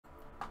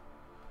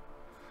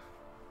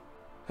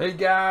Hey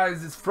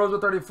guys, it's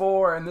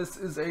Frozo34 and this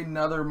is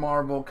another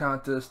Marvel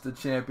Contest of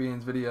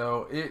Champions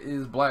video. It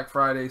is Black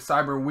Friday,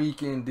 Cyber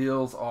Weekend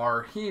deals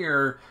are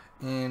here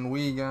and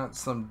we got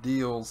some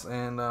deals,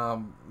 and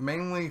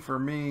mainly for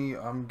me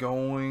I'm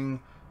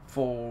going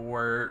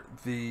for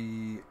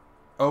the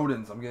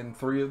Odins. I'm getting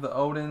 3 of the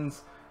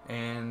Odins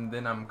and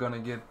then I'm gonna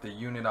get the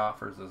unit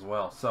offers as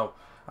well. So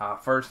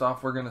first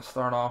off, we're gonna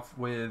start off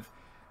with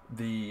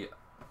the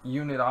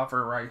unit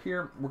offer right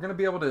here. We're gonna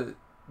be able to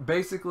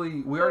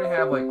basically, we already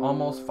have like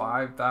almost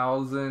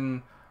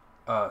 5,000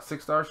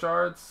 6-star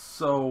shards,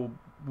 so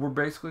we're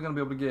basically gonna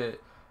be able to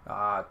get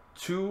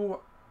 2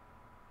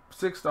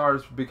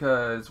 6-stars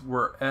because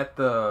we're at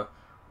the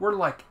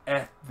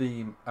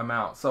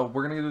amount. So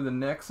we're gonna do the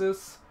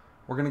Nexus.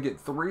 We're gonna get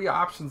 3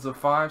 options of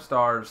 5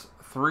 stars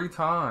 3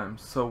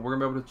 times, so we're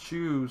gonna be able to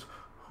choose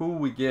who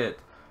we get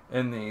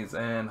in these,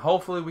 and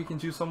hopefully we can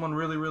choose someone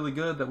really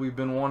good that we've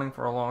been wanting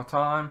for a long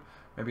time.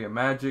 Maybe a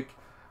Magic.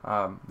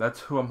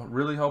 That's who I'm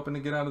really hoping to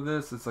get out of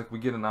this. It's like we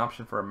get an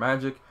option for a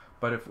Magic,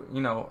 but if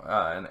you know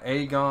an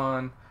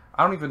Aegon,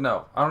 I don't even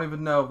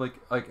know like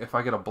if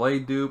I get a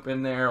Blade dupe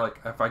in there, like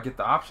if I get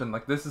the option,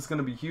 like this is going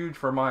to be huge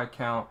for my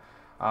account.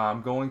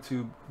 I'm going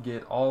to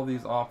get all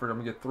these offered. I'm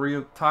gonna get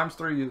 3 times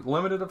 3,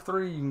 limited of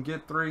 3. You can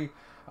get 3.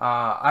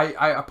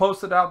 I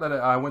posted out that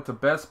I went to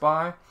Best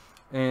Buy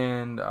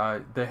and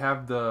they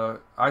have the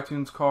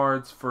iTunes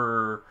cards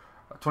for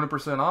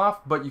 20% off,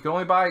 but you can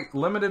only buy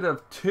limited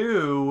of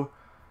 2.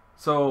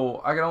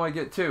 So I could only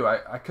get 2.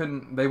 I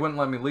couldn't, they wouldn't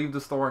let me leave the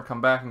store and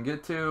come back and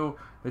get 2.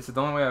 They said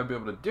the only way I'd be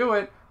able to do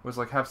it was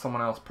like have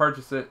someone else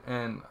purchase it,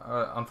 and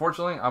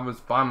unfortunately I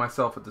was by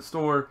myself at the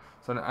store,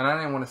 so, and I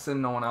didn't want to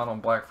send no one out on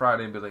Black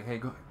Friday and be like, hey,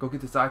 go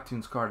get this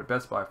iTunes card at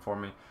Best Buy for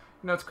me.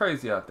 You know, it's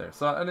crazy out there,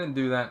 so I didn't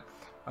do that.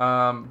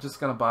 Just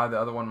gonna buy the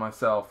other one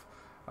myself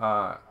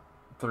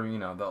through, you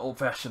know, the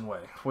old-fashioned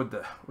way with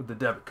the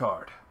debit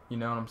card. You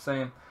know what I'm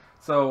saying?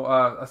 So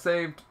I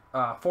saved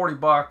 40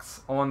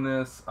 bucks on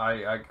this.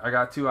 I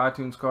got 2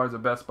 iTunes cards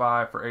at Best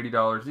Buy for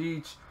 $80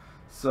 each,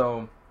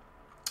 so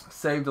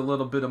saved a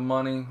little bit of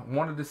money.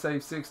 Wanted to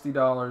save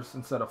 $60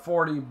 instead of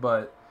 40,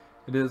 but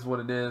it is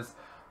what it is.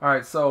 All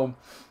right, so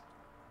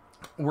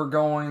we're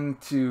going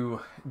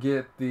to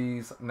get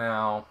these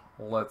now.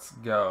 Let's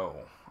go.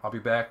 I'll be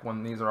back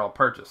when these are all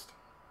purchased.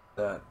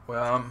 All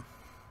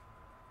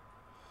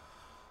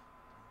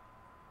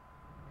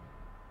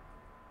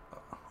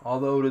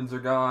the Odins are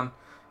gone.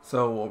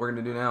 So what we're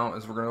going to do now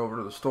is we're going to go over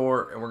to the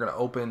store and we're going to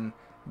open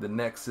the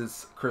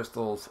Nexus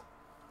crystals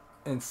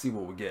and see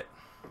what we get.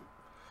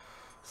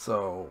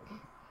 So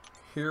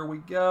here we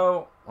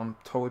go. I'm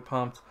totally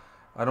pumped.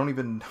 I don't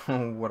even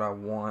know what I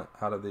want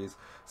out of these.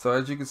 So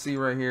as you can see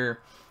right here,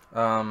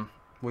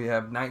 we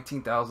have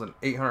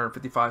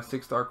 19,855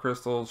 6-star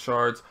crystal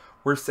shards.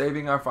 We're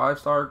saving our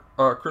 5-star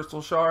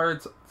crystal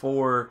shards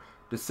for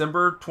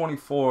December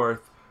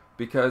 24th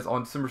because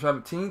on December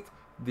 17th,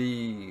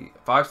 the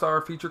 5-star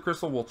feature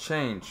crystal will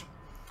change.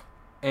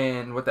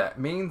 And what that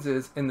means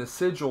is in the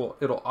sigil,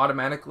 it'll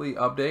automatically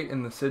update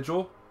in the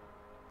sigil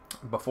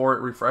before it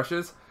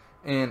refreshes,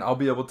 and I'll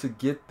be able to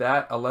get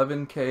that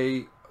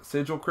 11K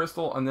sigil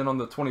crystal, and then on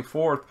the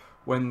 24th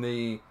when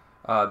the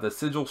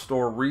sigil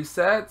store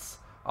resets,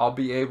 I'll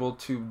be able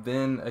to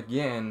then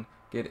again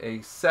get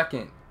a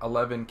second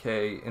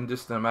 11K in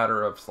just a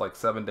matter of like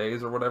 7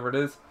 days or whatever it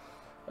is,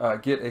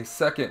 get a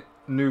second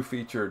new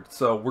featured.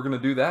 So we're gonna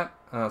do that.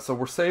 So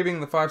we're saving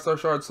the 5-star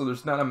shards, so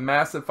there's not a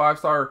massive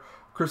 5-star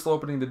crystal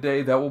opening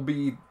today. That will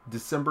be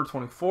December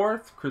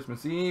 24th,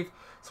 Christmas Eve.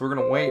 So we're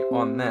gonna wait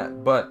on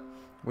that, but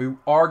we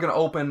are gonna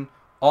open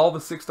all the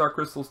 6-star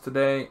crystals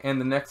today and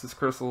the Nexus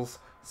crystals.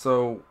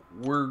 So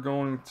we're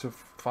going to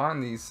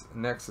find these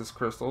Nexus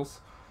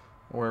crystals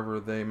wherever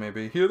they may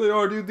be. Here they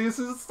are, dude. This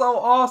is so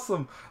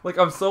awesome. Like,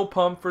 I'm so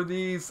pumped for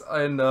these,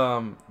 and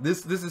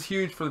this is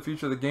huge for the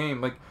future of the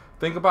game. Like,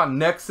 think about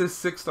Nexus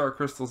 6-star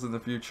crystals in the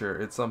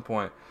future at some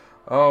point.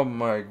 Oh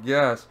my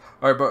gosh.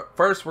 Alright, but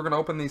first we're going to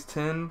open these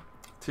 10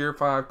 tier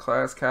 5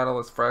 class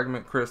catalyst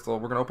fragment crystal.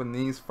 We're going to open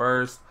these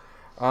first.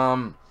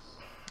 I'm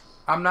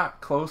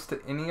not close to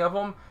any of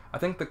them. I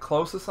think the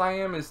closest I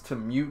am is to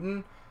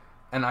Mutant,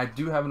 and I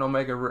do have an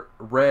Omega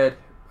Red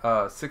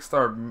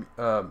 6-star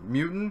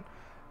Mutant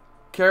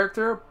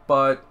character,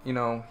 but you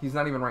know, he's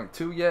not even ranked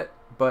 2 yet.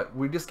 But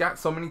we just got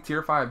so many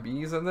tier 5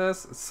 Bs in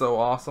this. It's so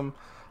awesome.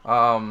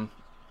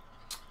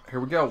 Here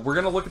we go. We're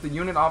going to look at the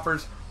unit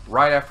offers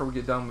right after we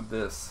get done with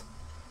this.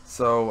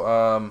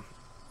 So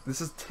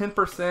this is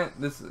 10%.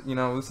 This, you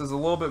know, this is a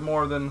little bit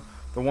more than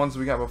the ones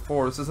we got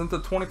before. This isn't the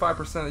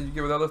 25% that you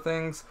get with other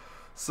things.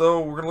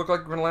 So we're gonna look like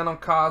we're gonna land on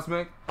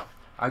Cosmic.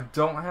 I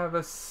don't have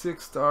a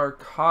 6-star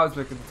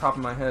Cosmic at the top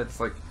of my head.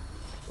 It's like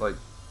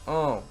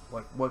oh,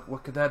 like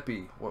what could that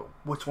be?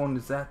 Which one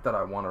is that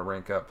I want to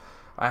rank up?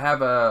 I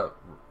have a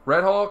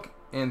Red Hulk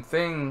and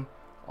Thing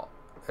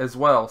as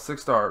well,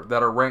 6-star,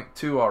 that are ranked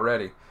 2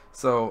 already.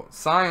 So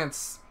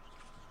Science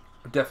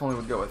definitely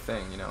would go with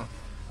Thing, you know.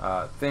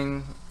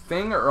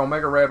 Thing or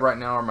Omega Red right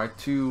now are my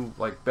 2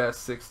 like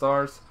best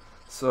 6-stars.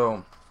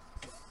 So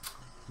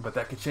But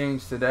that could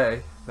change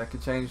today. That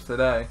could change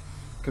today.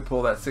 Could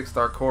pull that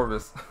 6-star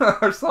Corvus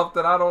or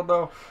something. I don't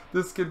know.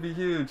 This could be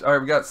huge. All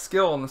right, we got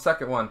skill on the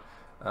second one.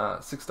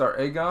 6-star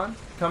Aegon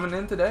coming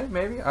in today,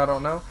 maybe. I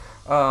don't know.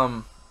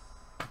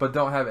 But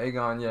don't have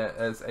Aegon yet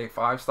as a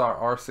 5-star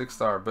or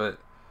 6-star. But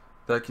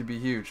that could be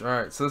huge. All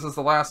right, so this is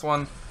the last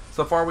one.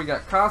 So far, we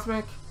got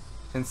Cosmic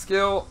and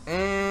skill,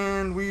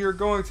 and we are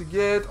going to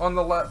get on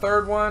the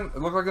third one. It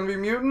looks like it's gonna be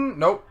Mutant.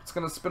 Nope, it's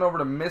gonna spin over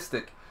to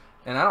Mystic,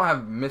 and I don't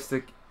have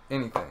Mystic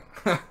anything.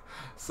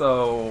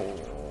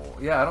 So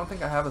yeah, I don't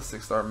think I have a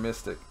 6-star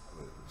Mystic.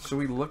 Should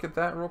we look at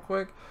that real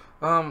quick?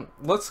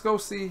 Let's go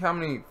see how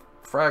many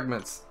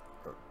fragments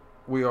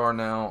we are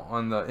now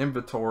on the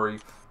inventory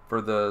for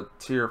the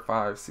tier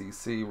 5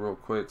 CC real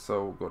quick.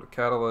 So we'll go to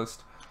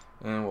Catalyst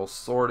and we'll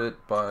sort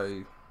it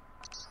by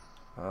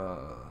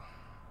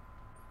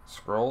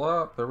scroll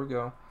up. There we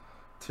go.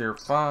 Tier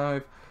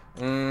 5,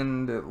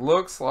 and it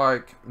looks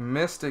like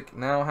Mystic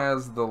now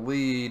has the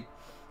lead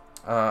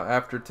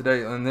after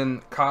today, and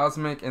then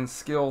Cosmic and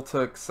Skill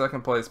took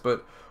second place,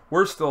 but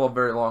we're still a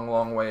very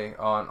long way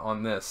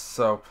on this,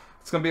 so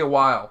it's gonna be a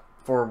while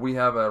before we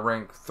have a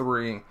rank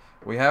 3.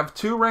 We have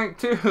 2 rank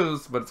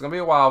 2s, but it's gonna be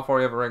a while before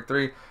we have a rank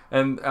 3.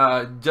 And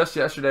just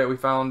yesterday we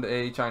found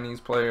a Chinese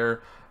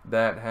player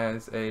that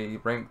has a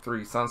rank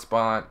 3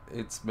 Sunspot.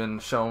 It's been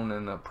shown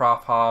in the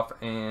Prof Hoff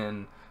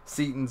and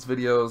Seaton's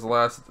videos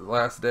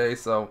last day,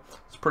 so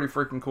it's pretty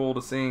freaking cool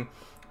to see.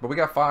 But we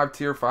got 5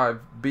 tier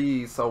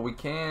 5Bs, so we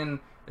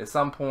can at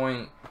some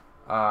point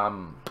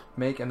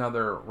make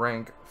another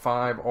rank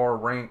 5 or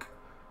rank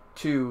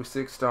 2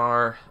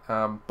 6-star.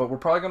 But we're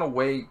probably gonna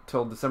wait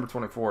till December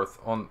 24th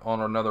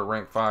on another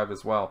rank 5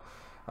 as well.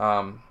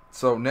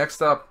 So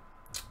next up,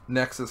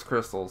 Nexus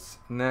crystals.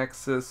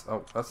 Nexus.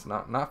 Oh, that's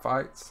not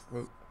fights.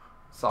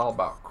 It's all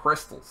about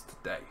crystals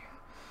today.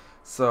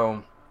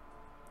 So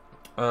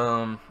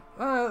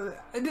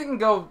it didn't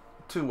go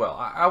too well.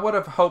 I would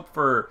have hoped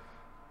for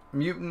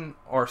Mutant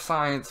or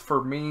Science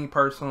for me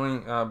personally,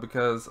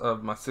 because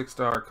of my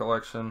 6-star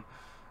collection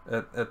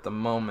at the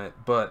moment.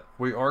 But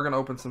we are going to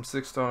open some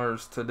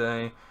 6-stars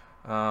today.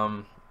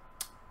 When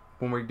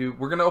we do,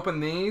 we're going to open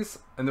these,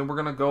 and then we're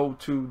going to go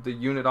to the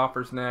unit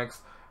offers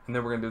next, and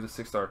then we're going to do the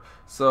 6-star.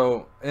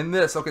 So in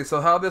this, okay, so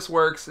how this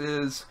works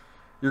is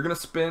you're going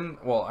to spin,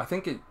 well, I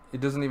think it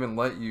doesn't even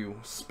let you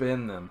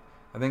spin them.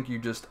 I think you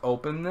just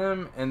open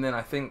them, and then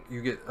I think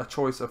you get a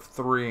choice of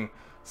 3.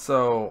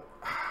 So,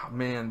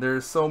 man,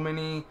 there's so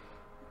many.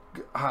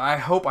 I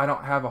hope I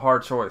don't have a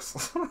hard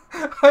choice.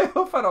 I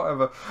hope I don't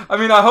have a. I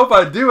mean, I hope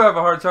I do have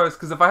a hard choice,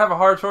 because if I have a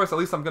hard choice, at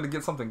least I'm going to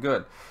get something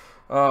good.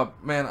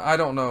 Man, I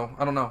don't know.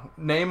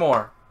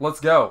 Namor, let's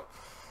go.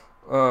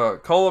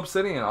 Cole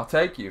Obsidian, I'll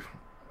take you.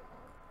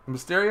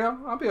 Mysterio,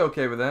 I'll be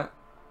okay with that.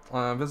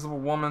 Invisible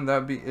Woman,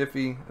 that'd be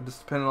iffy, just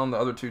depending on the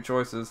other 2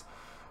 choices.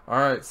 All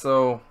right,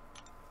 so.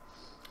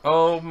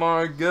 Oh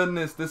my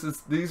goodness,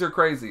 these are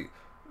crazy.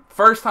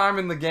 First time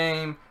in the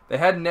game, they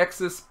had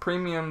Nexus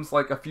premiums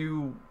like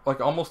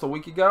almost a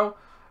week ago,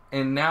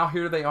 and now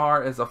here they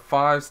are as a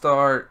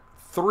 5-star,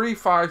 3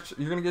 5.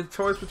 You're gonna get a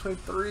choice between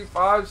 3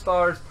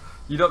 5-stars.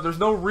 There's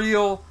no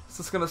real. It's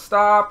just gonna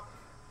stop,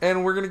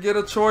 and we're gonna get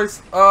a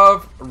choice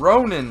of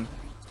Ronin.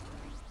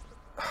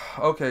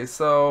 Okay,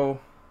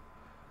 so,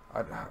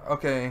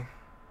 okay,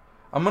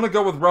 I'm gonna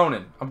go with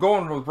Ronin. I'm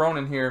going with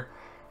Ronin here.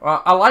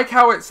 I like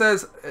how it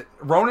says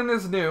Ronin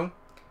is new.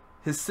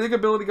 His Sig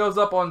ability goes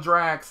up on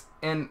Drax,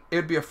 and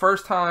it'd be a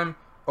first-time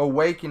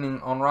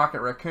awakening on Rocket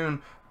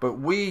Raccoon. But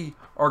we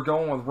are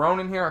going with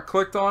Ronin here. I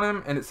clicked on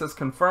him, and it says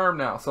confirm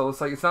now. So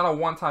it's like it's not a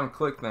one-time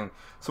click thing.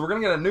 So we're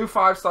gonna get a new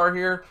 5-star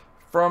here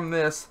from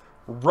this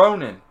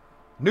Ronin,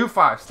 new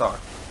 5-star.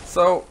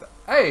 So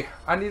hey,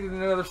 I needed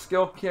another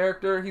skill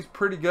character. He's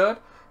pretty good,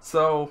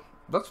 so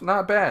that's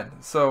not bad.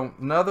 So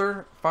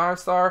another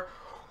 5-star.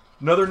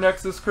 Another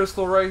Nexus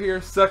crystal right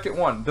here. Second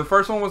one. The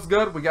first one was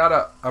good. We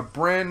got a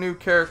brand new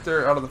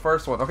character out of the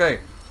first one. Okay.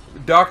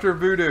 Dr.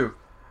 Voodoo.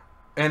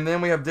 And then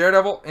we have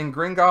Daredevil and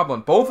Green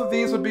Goblin. Both of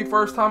these would be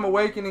first time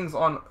awakenings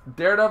on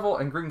Daredevil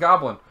and Green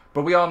Goblin.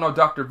 But we all know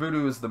Dr.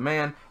 Voodoo is the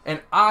man.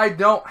 And I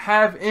don't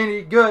have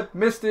any good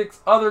mystics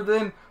other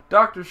than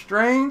Doctor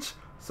Strange.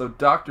 So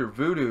Dr.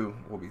 Voodoo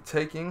will be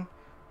taking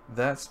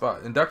that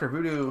spot. And Dr.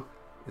 Voodoo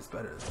is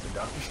better than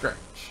Doctor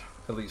Strange.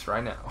 At least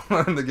right now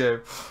in the game.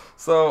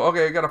 So,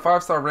 okay, got a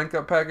 5-star rank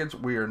up package.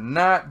 We are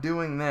not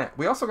doing that.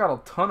 We also got a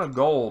ton of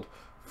gold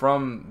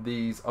from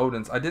these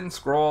Odins. I didn't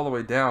scroll all the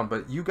way down,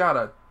 but you got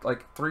a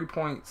like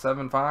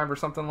 3.75 or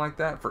something like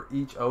that for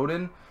each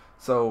Odin.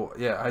 So,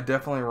 yeah, I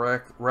definitely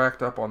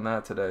racked up on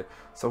that today.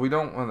 So we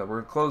don't want that. We're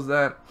going to close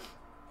that.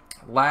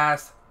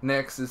 Last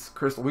Nexus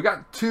crystal. We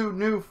got 2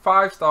 new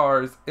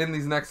 5-stars in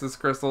these Nexus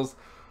crystals.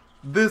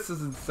 This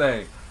is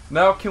insane.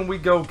 Now, can we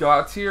go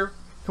God tier?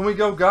 Can we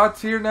go God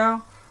tier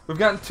now? We've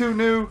gotten 2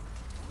 new.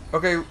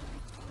 Okay.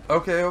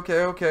 Okay.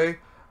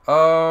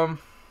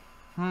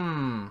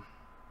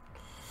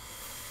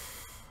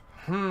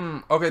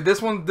 Okay,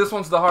 this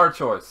one's the hard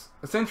choice.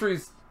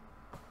 Sentry's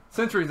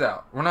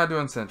out. We're not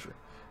doing Sentry.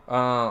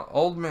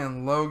 Old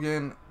Man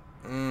Logan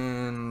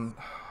and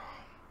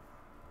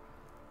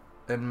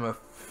and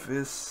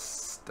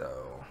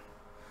Mephisto.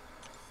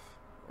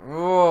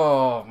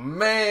 Oh,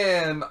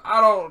 man.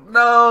 I don't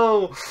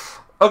know.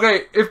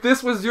 Okay, if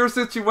this was your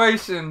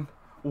situation,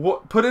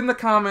 put in the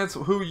comments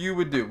who you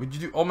would do. Would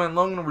you do Old Man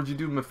Logan or would you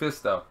do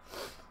Mephisto?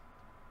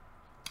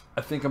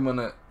 I think I'm going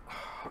to...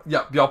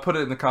 Yeah, y'all put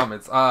it in the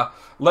comments.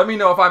 Let me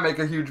know if I make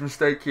a huge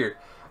mistake here.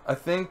 I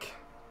think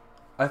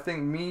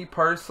me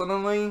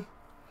personally,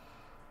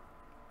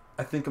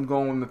 I think I'm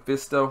going with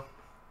Mephisto.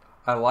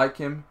 I like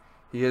him.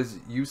 He has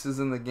uses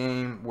in the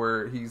game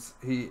where he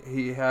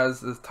has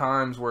the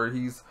times where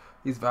he's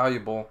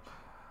valuable.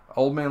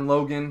 Old Man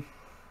Logan,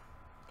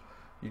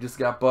 you just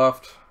got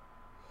buffed,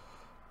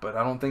 but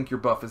I don't think your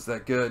buff is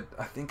that good.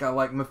 I think I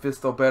like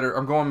Mephisto better.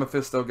 I'm going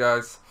Mephisto,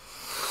 guys.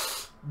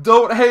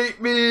 Don't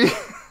hate me.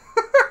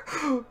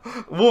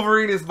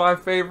 Wolverine is my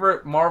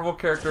favorite Marvel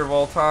character of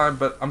all time,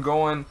 but I'm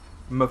going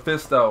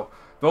Mephisto.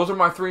 Those are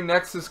my 3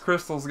 Nexus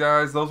crystals,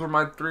 guys. Those were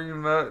my 3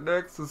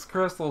 Nexus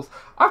crystals.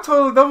 That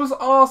was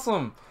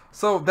awesome.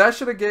 So that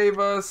should have gave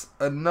us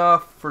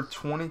enough for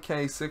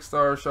 20k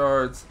 6-star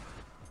shards.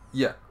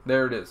 Yeah,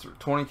 there it is.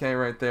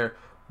 20k right there.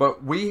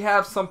 But we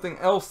have something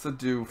else to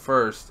do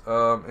first,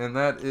 and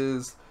that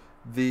is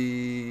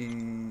the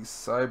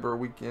Cyber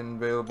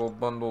Weekend available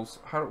bundles.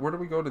 Where do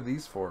we go to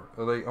these for?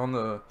 Are they on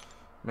the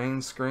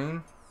main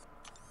screen?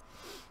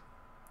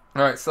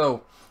 Alright,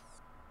 so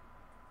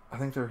I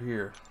think they're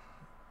here.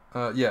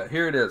 Yeah,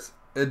 here it is.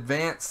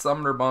 Advanced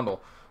Summoner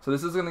Bundle. So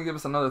this is going to give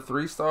us another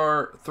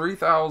 3,000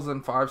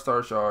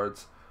 5-star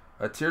shards,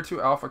 a Tier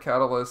 2 Alpha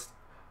Catalyst,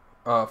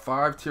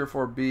 5 Tier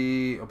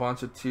 4B, a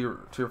bunch of Tier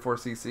 4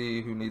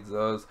 CC, who needs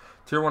those,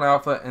 Tier 1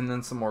 Alpha, and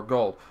then some more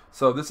gold.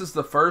 So this is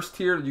the first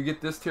tier. You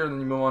get this tier, and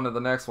then you move on to the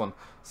next one.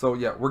 So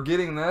yeah, we're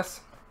getting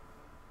this.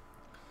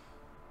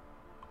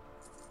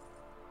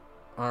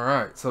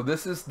 Alright, so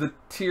this is the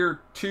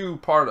Tier 2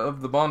 part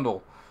of the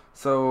bundle.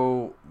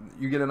 So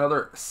you get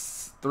another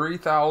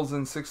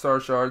 3,000 6-star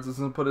shards. This is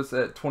going to put us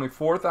at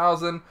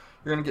 24,000.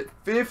 You're going to get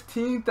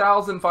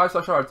 15,000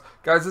 5-star shards.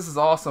 Guys, this is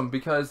awesome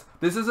because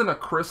this isn't a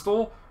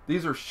crystal.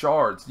 These are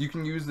shards. You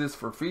can use this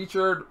for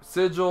featured,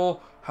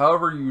 sigil,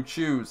 however you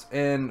choose.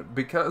 And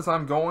because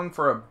I'm going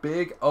for a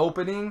big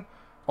opening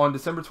on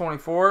December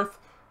 24th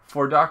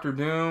for Doctor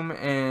Doom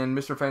and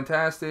Mr.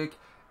 Fantastic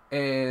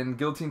and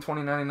Guillotine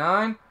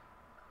 2099,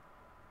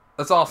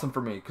 that's awesome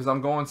for me because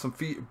I'm going some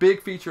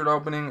big featured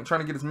opening. I'm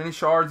trying to get as many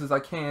shards as I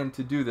can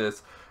to do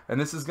this.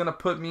 And this is going to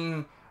put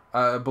me,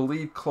 I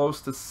believe,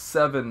 close to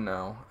 7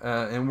 now.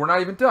 And we're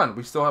not even done.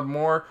 We still have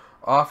more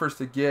offers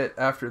to get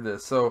after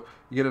this. So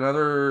you get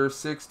another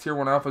 6 Tier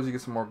 1 Alphas. You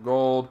get some more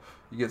gold.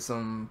 You get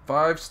some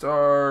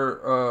 5-star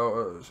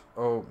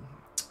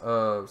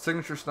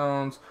signature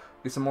stones.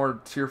 You get some more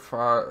Tier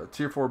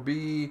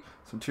 4B,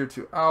 some Tier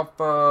 2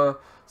 Alpha.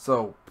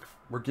 So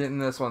we're getting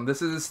this one.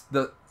 This is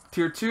the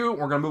Tier 2,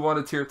 we're going to move on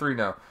to Tier 3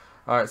 now.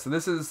 Alright, so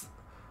this is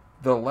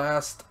the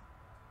last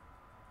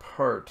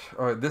part.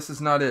 Alright, this is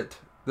not it.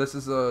 This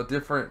is a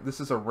different, this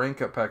is a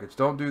rank up package.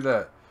 Don't do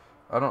that.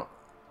 I don't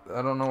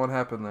know what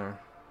happened there.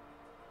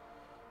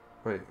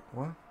 Wait,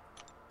 what?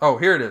 Oh,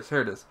 here it is, here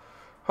it is.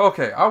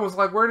 Okay, I was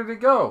like, where did it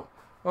go?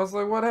 I was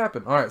like, what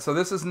happened? Alright, so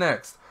this is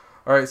next.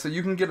 Alright, so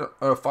you can get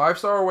a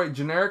 5-star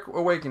generic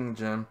awakening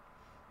gem.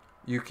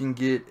 You can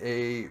get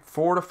a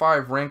 4 to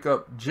 5 rank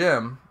up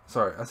gem.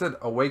 Sorry, I said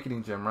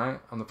awakening gem, right?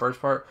 On the first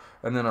part.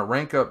 And then a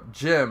rank up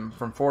gem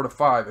from 4 to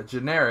 5, a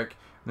generic.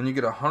 Then you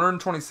get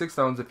 126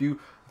 stones. If you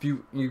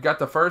got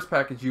the first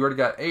package, you already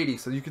got 80.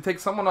 So you can take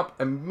someone up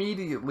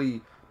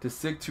immediately to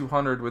SIG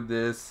 200 with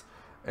this.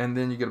 And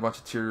then you get a bunch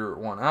of Tier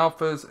 1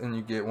 Alphas. And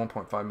you get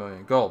 1.5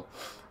 million gold.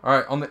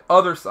 Alright, on the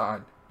other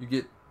side, you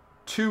get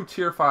 2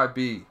 Tier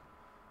 5B.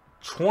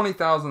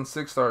 20,000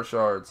 6-star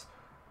shards.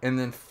 And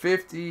then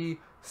 50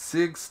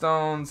 SIG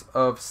stones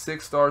of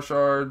 6-star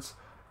shards.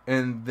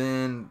 And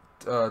then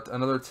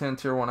another 10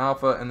 Tier 1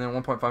 Alpha, and then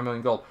 1.5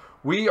 million gold.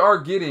 We are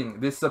getting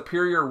this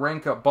superior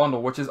rank up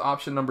bundle, which is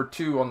option number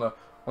 2 on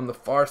the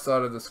far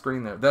side of the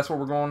screen there. That's what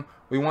we're going.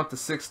 We want the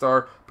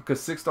 6-star because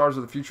 6 stars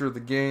are the future of the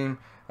game.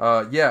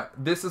 Yeah,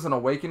 this is an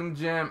awakening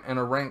gem and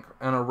a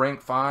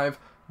rank 5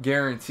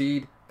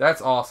 guaranteed.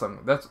 That's awesome.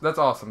 That's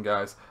awesome,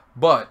 guys.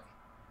 But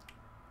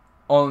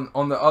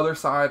on the other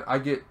side, I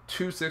get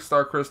 2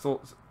 6-star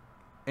crystals.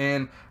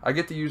 And I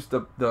get to use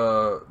the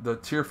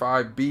Tier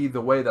 5B the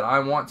way that I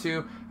want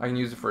to. I can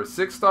use it for a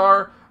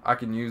 6-star. I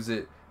can use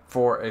it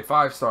for a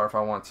 5-star if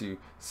I want to.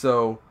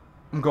 So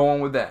I'm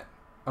going with that.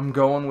 I'm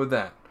going with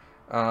that.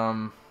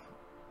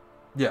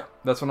 Yeah,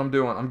 that's what I'm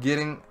doing. I'm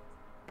getting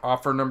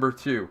offer number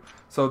 2.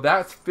 So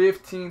that's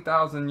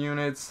 15,000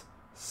 units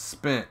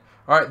spent.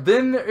 Alright,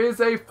 then there is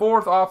a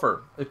 4th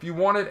offer. If you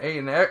wanted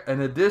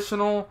an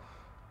additional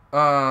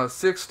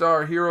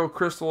 6-star hero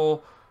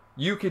crystal,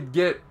 you could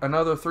get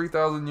another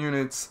 3,000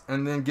 units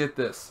and then get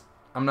this.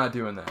 I'm not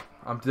doing that.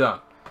 I'm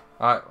done.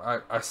 I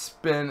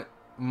spent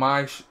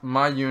my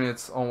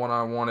units on what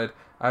I wanted.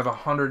 I have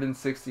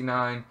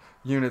 169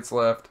 units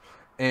left.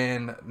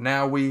 And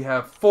now we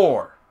have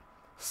 4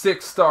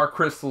 6-star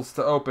crystals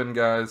to open,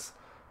 guys.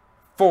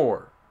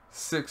 4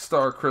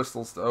 6-star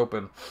crystals to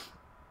open.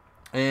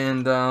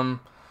 And,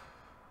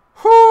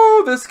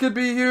 whoo, this could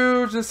be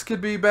huge. This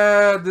could be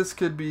bad. This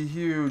could be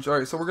huge.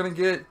 Alright, so we're going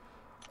to get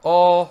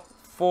all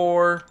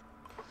 4.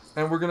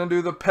 And we're going to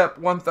do the PEP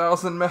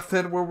 1000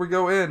 method where we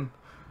go in.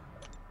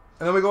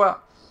 And then we go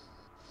out.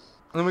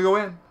 And then we go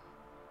in.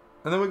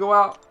 And then we go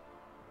out.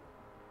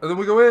 And then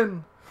we go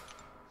in.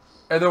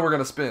 And then we're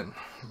going to spin.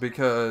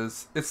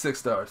 Because it's 6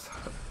 stars.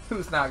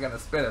 Who's not going to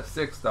spin a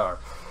 6-star?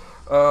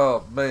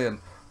 Oh, man.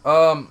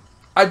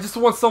 I just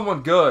want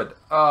someone good.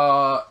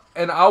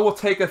 And I will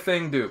take a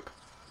thing dupe.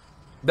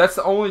 That's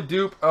the only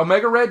dupe.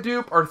 Omega Red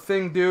dupe or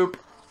thing dupe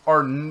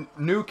or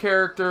new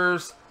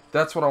characters.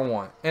 That's what I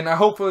want. And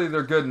hopefully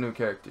they're good new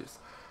characters.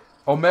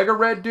 Omega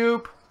Red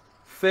dupe.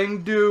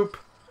 Thing dupe.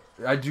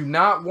 I do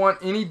not want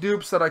any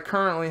dupes that I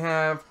currently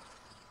have.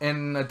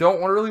 And I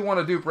don't really want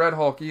to dupe Red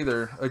Hulk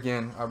either.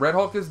 Again, Red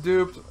Hulk is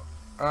duped.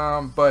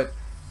 But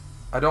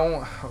I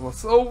don't...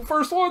 So,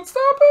 first one,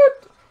 stop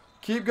it!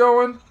 Keep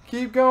going.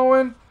 Keep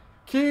going.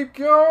 Keep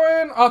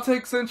going. I'll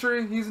take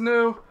Sentry. He's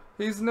new.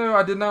 He's new.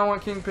 I did not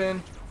want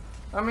Kingpin.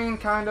 I mean,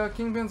 kinda.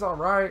 Kingpin's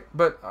alright.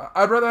 But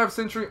I'd rather have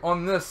Sentry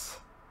on this.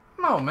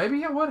 No,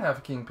 maybe I would have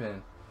a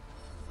Kingpin.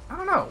 I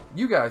don't know.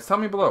 You guys, tell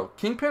me below.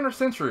 Kingpin or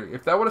Sentry?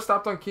 If that would have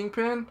stopped on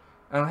Kingpin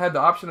and had the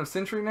option of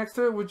Sentry next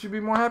to it, would you be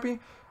more happy?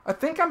 I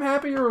think I'm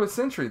happier with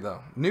Sentry,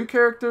 though. New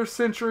character,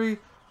 Sentry,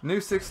 new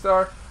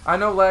 6-star. I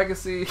know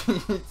Legacy.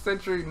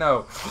 Sentry,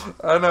 no.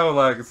 I know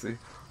Legacy.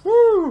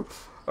 Woo!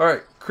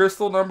 Alright,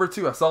 crystal number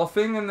 2. I saw a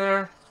thing in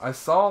there. I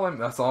saw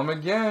him. I saw him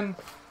again.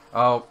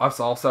 I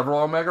saw several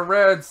Omega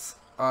Reds.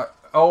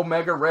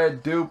 Omega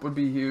Red dupe would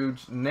be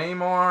huge.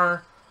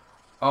 Neymar.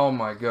 Oh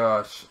my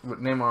gosh.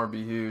 Neymar would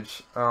be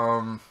huge.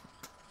 Venom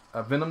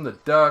the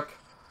Duck.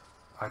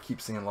 I keep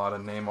seeing a lot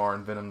of Neymar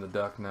and Venom the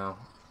Duck now.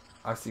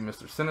 I see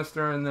Mr.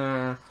 Sinister in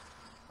there.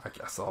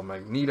 I saw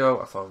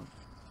Magneto. I saw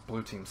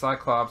Blue Team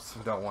Cyclops.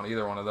 I don't want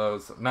either one of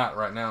those. Not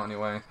right now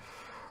anyway.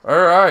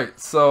 Alright,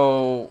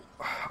 so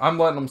I'm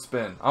letting them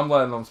spin. I'm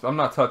letting them spin. I'm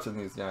not touching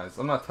these guys.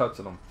 I'm not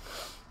touching them.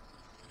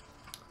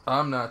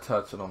 I'm not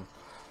touching them.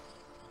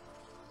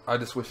 I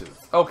just wish it...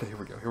 Okay, here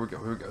we go. Here we go.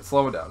 Here we go.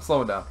 Slow it down.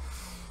 Slow it down.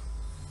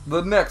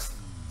 The next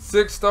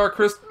 6-star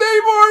crystal...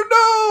 Neymar,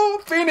 no!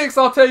 Phoenix,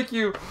 I'll take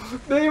you.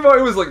 Neymar.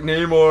 It was like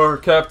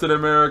Neymar, Captain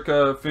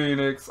America,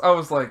 Phoenix. I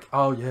was like,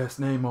 oh yes,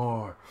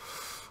 Neymar.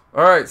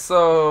 Alright,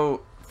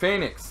 so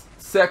Phoenix.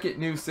 Second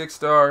new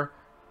 6-star.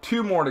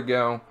 2 more to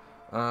go.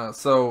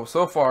 So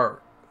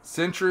far,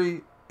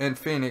 Sentry and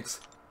Phoenix.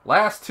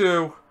 Last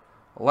two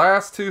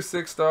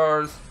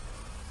 6-stars.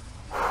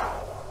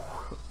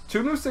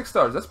 2 new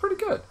 6-stars. That's pretty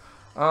good.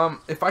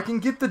 If I can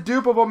get the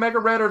dupe of Omega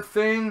Red or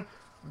Thing,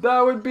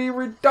 that would be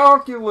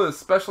ridiculous.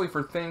 Especially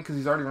for Thing, because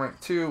he's already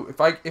ranked 2.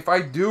 If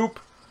I dupe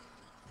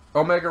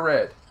Omega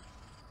Red,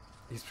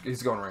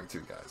 he's going rank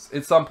 2, guys.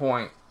 At some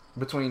point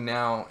between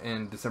now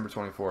and December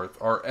 24th,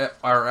 or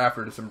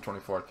after December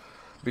 24th,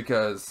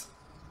 because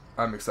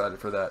I'm excited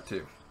for that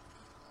too.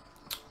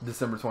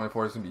 December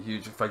 24th is gonna be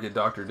huge. If I get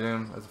Doctor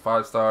Doom as a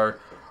 5-star,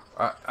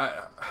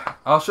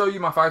 I'll show you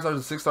my 5 stars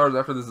and 6 stars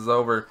after this is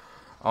over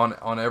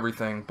on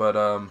everything. But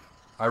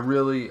I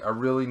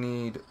really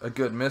need a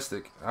good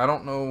Mystic. I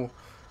don't know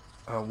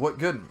what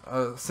good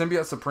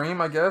Symbiote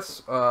Supreme, I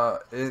guess,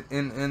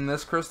 in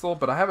this crystal,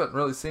 but I haven't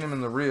really seen him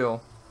in the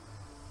real.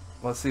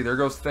 Let's see. There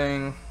goes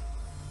Thing,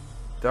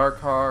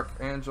 Darkhawk,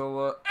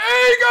 Angela,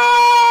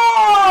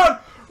 Aegon,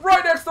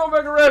 right next to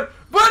Omega Red,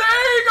 but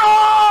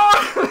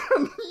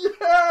Aegon.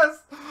 Yes,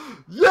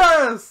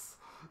 yes,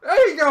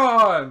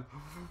 Aegon.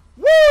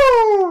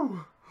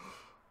 Woo!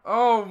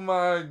 Oh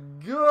my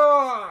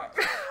god!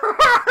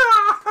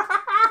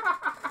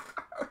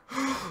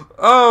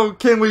 Oh,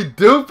 can we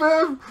dupe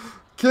him?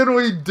 Can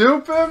we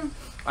dupe him?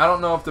 I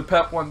don't know if the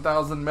PEP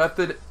 1000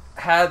 method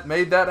had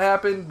made that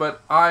happen,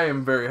 but I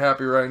am very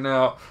happy right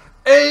now.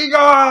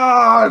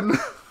 Aegon!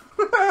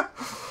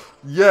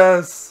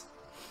 Yes!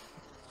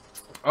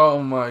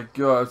 Oh my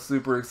god,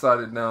 super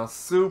excited now.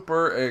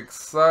 Super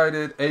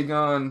excited.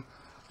 Aegon,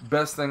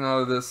 best thing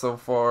out of this so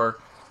far.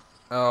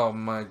 Oh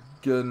my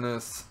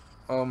goodness.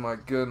 Oh my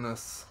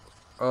goodness.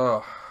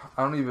 Oh,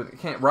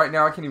 right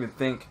now I can't even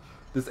think.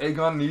 Does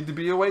Aegon need to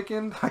be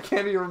awakened? I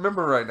can't even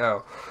remember right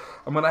now.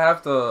 I'm gonna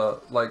have to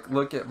like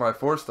look at my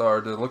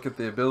 4-star to look at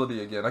the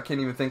ability again. I can't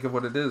even think of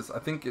what it is. I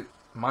think it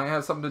might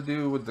have something to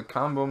do with the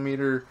combo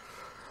meter.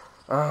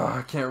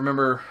 I can't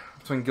remember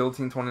between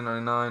Guillotine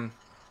 2099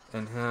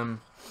 and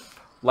him.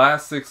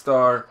 Last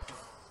 6-star.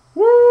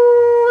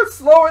 Woo!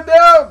 Slow it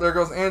down! There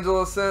goes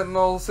Angela,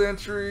 Sentinel,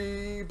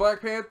 Sentry,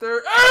 Black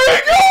Panther.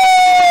 Aegon!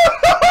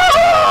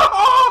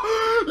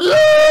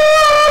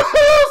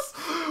 Yes!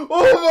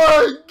 Oh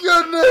my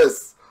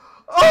goodness!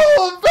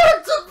 Oh,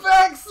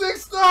 back-to-back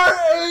 6-star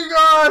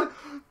Aegon!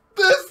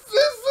 This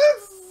is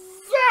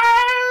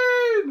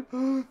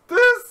insane!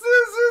 This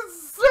is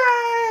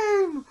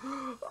insane!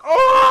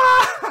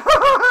 Oh!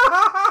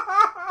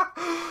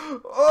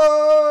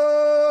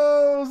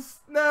 Oh,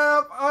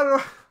 snap! I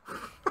don't...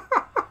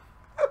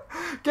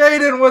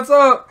 Gaiden, what's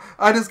up?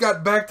 I just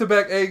got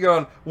back-to-back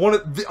Aegon.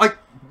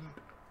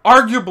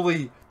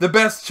 arguably the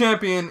best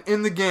champion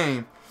in the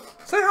game.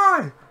 Say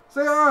hi.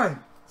 Say hi.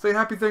 Say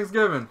happy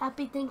Thanksgiving.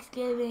 Happy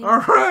Thanksgiving.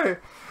 Alright.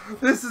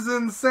 This is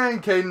insane.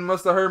 Caden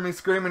must have heard me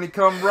screaming. He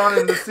come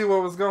running to see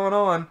what was going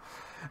on.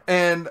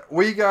 And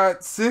we got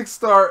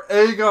 6-star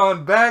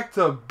Aegon back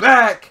to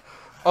back.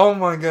 Oh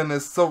my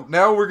goodness. So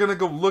now we're going to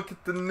go look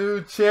at the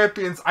new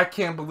champions. I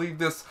can't believe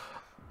this.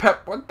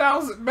 Pep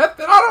 1000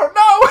 method. I don't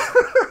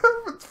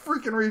know. It's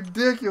freaking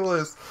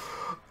ridiculous.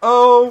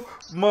 Oh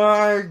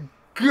my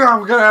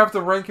god. We're going to have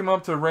to rank him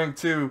up to rank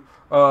 2.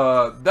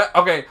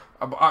 Okay.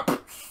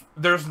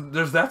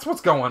 That's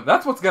what's going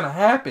to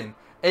happen.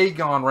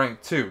 Aegon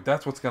rank 2.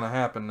 That's what's going to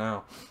happen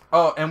now.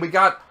 Oh, and we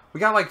got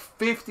like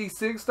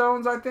 56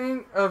 stones, I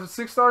think, of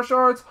 6-star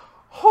shards.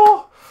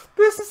 Oh,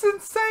 this is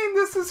insane.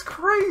 This is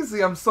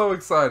crazy. I'm so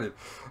excited.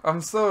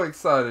 I'm so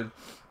excited.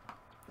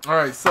 All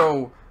right,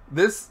 so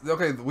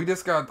okay, we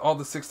just got all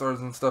the 6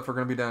 stars and stuff are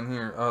going to be down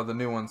here, the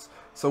new ones.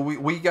 So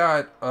we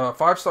got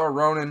 5-star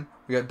Ronin.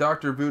 We got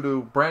Dr.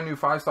 Voodoo, brand new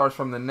 5 stars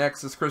from the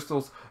Nexus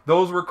crystals.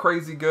 Those were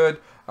crazy good.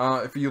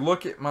 If you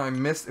look at my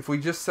if we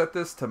just set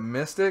this to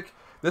Mystic,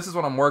 this is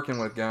what I'm working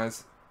with,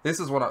 guys. This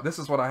is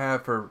what I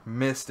have for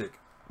Mystic.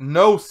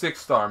 No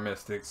 6-star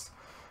Mystics.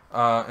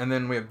 And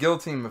then we have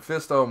Guillotine,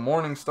 Mephisto,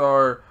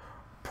 Morningstar,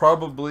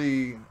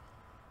 probably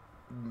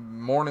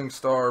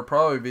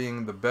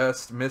being the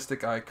best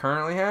Mystic I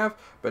currently have.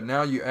 But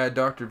now you add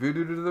Dr.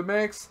 Voodoo to the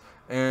mix,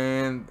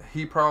 and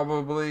he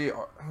probably,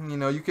 you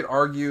know, you could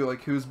argue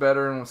like who's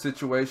better and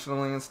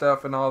situationally and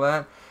stuff and all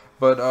that.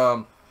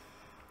 But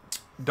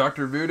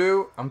Dr.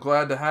 Voodoo, I'm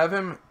glad to have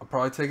him. I'll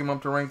probably take him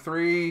up to rank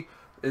 3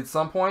 at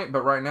some point.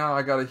 But right now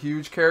I got a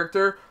huge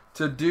character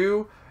to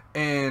do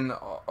and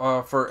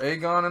for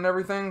Aegon and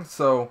everything.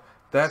 So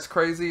that's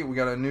crazy. We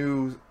got a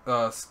new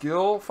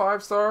skill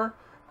 5-star,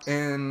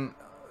 and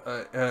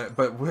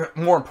but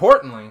more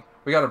importantly,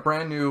 we got a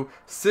brand new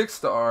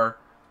 6-star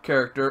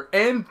character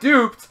and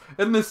duped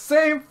in the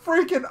same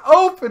freaking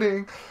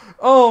opening.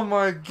 Oh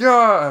my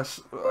gosh.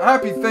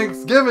 Happy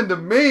Thanksgiving to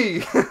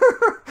me.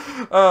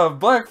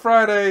 Black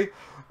Friday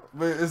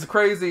is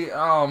crazy.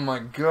 Oh my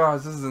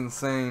gosh, this is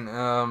insane.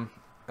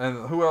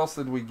 And who else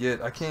did we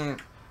get? I can't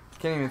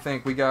even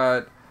think. We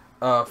got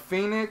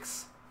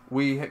Phoenix.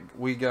 We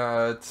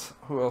got,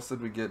 who else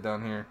did we get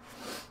down here?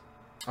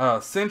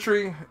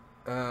 Sentry.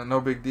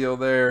 No big deal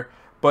there.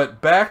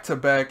 But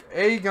back-to-back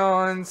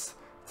Aegons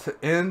to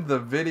end the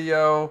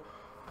video.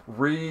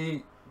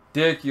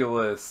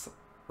 Ridiculous.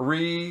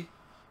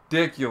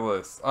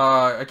 Ridiculous.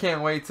 I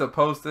can't wait to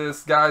post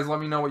this. Guys, let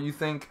me know what you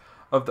think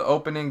of the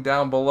opening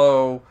down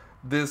below.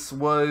 This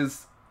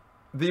was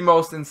the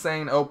most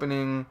insane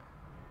opening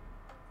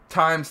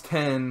times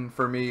 10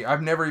 for me.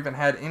 I've never even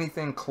had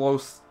anything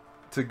close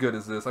to good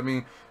as this. I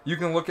mean, you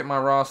can look at my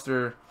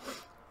roster.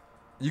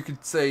 You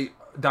could say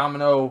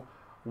Domino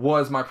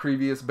was my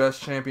previous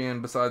best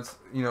champion besides,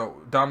 you know,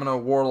 Domino,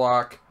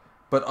 Warlock.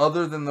 But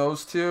other than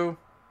those two,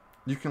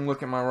 you can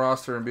look at my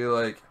roster and be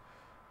like,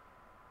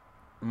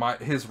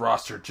 his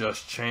roster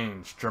just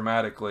changed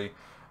dramatically.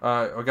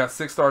 I got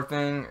 6-star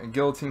thing,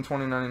 Guillotine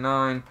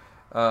 2099,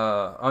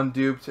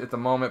 unduped at the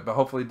moment, but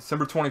hopefully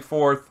December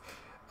 24th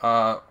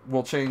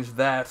we'll change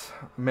that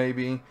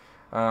maybe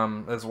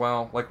as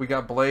well. Like we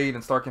got Blade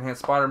and Stark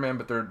Enhanced Spider-Man,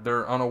 but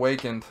they're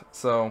unawakened.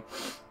 So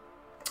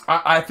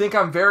I think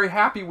I'm very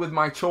happy with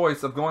my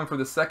choice of going for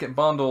the second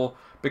bundle,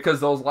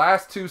 because those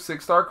last 2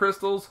 6-star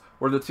crystals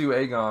were the 2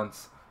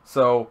 Aegons.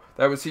 So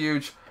that was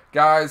huge.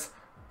 Guys,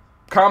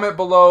 comment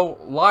below,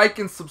 like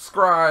and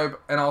subscribe,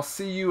 and I'll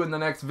see you in the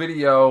next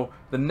video.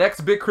 The next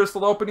big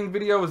crystal opening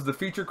video is the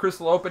feature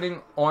crystal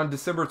opening on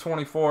December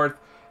 24th.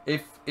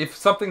 If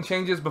something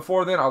changes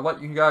before then, I'll let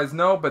you guys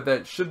know, but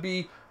that should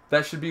be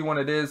when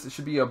it is. It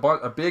should be a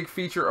big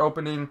feature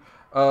opening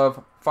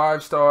of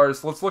 5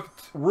 stars. Let's look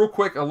real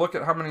quick. A look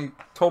at how many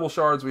total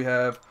shards we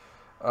have.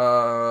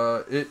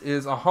 It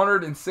is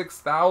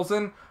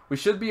 106,000. We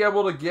should be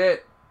able to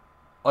get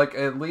like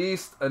at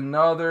least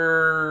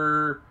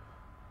another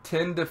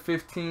 10 to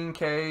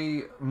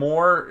 15k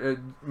more,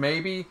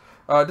 maybe,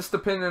 just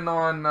depending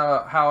on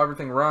how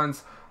everything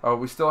runs.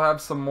 We still have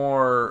some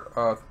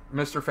more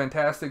Mr.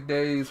 Fantastic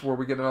days where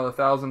we get another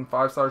 1,000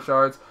 5-star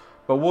shards,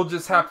 but we'll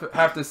just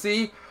have to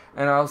see.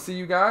 And I'll see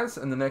you guys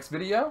in the next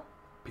video.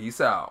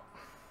 Peace out.